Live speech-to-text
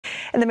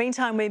In the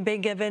meantime, we've been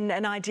given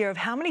an idea of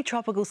how many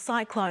tropical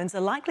cyclones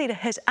are likely to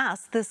hit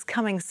us this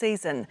coming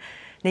season.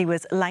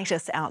 NIWA's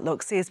latest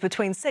outlook says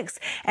between 6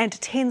 and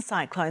 10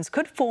 cyclones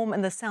could form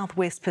in the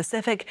southwest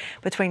Pacific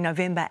between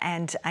November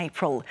and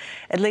April.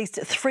 At least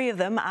 3 of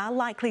them are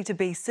likely to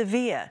be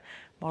severe.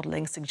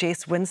 Modelling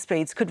suggests wind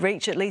speeds could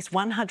reach at least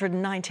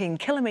 119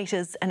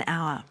 kilometres an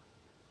hour.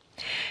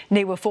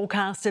 NIWA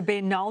forecaster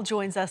Ben Knoll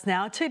joins us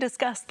now to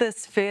discuss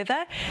this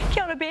further.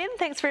 Kia ora, Ben,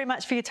 thanks very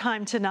much for your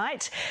time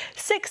tonight.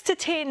 6 to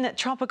 10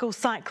 tropical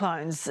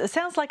cyclones. It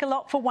sounds like a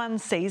lot for one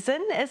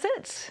season, is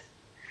it?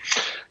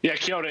 Yeah,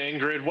 kia ora,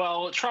 Ingrid.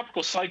 Well,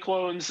 tropical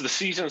cyclones, the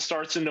season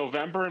starts in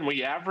November, and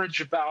we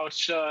average about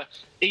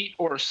 8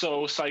 or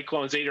so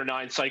cyclones, 8 or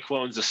 9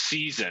 cyclones a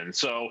season.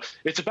 So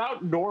it's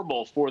about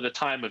normal for the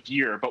time of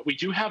year, but we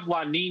do have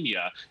La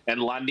Nina, and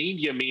La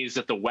Nina means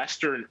that the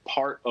western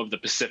part of the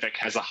Pacific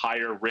has a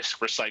higher risk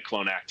for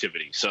cyclone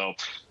activity. So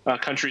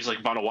countries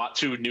like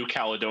Vanuatu, New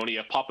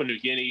Caledonia, Papua New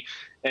Guinea,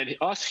 and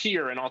us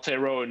here in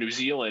Aotearoa, New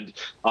Zealand,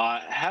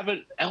 have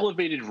an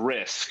elevated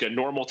risk, a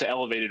normal to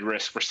elevated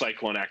risk for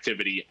cyclone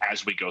activity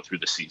as we go through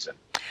the season.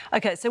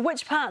 Okay, so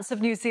which parts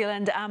of New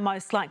Zealand are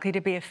most likely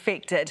to be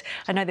affected?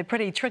 I know they're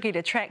pretty tricky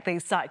to track,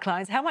 these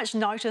cyclones. How much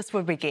notice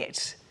would we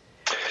get?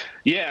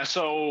 Yeah,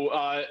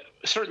 so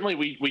certainly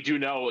we do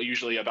know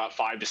usually about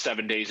 5 to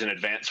 7 days in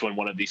advance when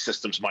one of these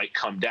systems might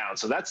come down.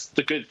 So that's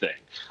the good thing.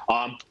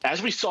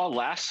 As we saw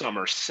last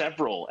summer,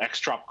 several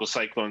ex-tropical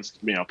cyclones,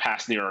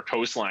 passed near our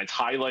coastlines,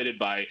 highlighted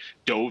by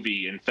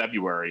Dovey in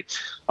February.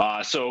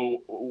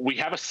 So we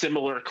have a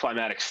similar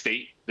climatic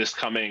state this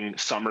coming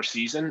summer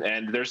season,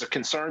 and there's a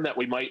concern that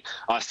we might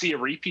see a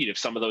repeat of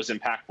some of those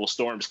impactful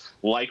storms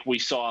like we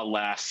saw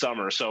last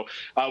summer. So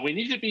we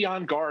need to be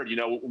on guard.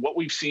 What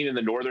we've seen in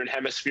the northern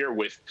hemisphere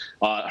with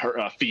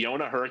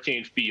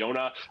Hurricane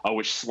Fiona,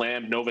 which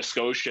slammed Nova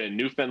Scotia and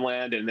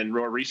Newfoundland, and then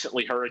more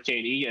recently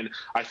Hurricane Ian.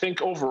 I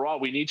think overall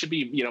we need to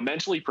be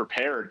mentally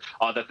prepared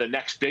that the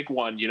next big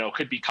one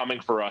could be coming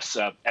for us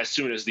as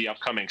soon as the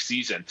upcoming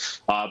season.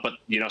 But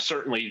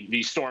certainly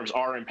these storms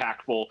are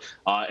impactful,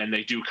 and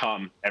they do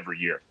come every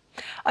year.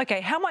 Okay,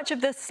 how much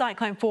of this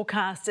cyclone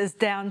forecast is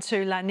down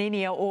to La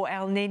Nina or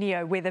El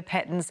Nino weather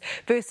patterns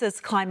versus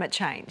climate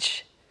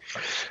change?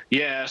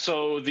 Yeah,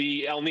 so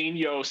the El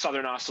Nino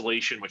Southern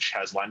Oscillation, which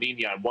has La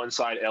Nina on one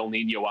side, El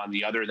Nino on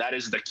the other, that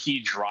is the key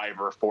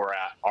driver for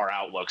our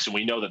outlook. So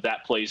we know that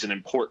that plays an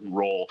important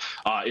role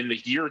in the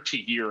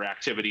year-to-year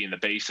activity in the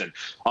basin.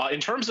 In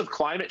terms of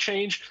climate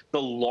change,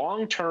 the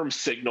long-term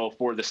signal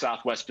for the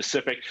Southwest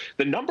Pacific,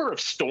 the number of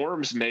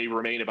storms may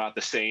remain about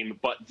the same,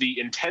 but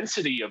the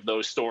intensity of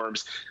those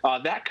storms,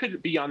 that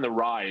could be on the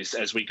rise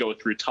as we go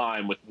through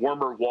time with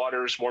warmer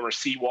waters, warmer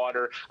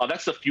seawater.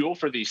 That's the fuel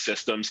for these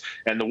systems,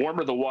 and the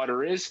warmer the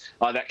water is,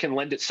 that can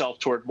lend itself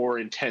toward more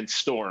intense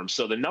storms.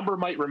 So the number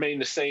might remain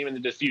the same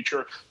in the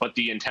future, but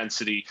the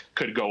intensity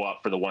could go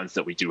up for the ones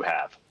that we do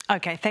have.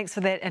 Okay, thanks for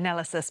that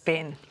analysis,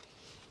 Ben.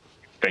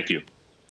 Thank you.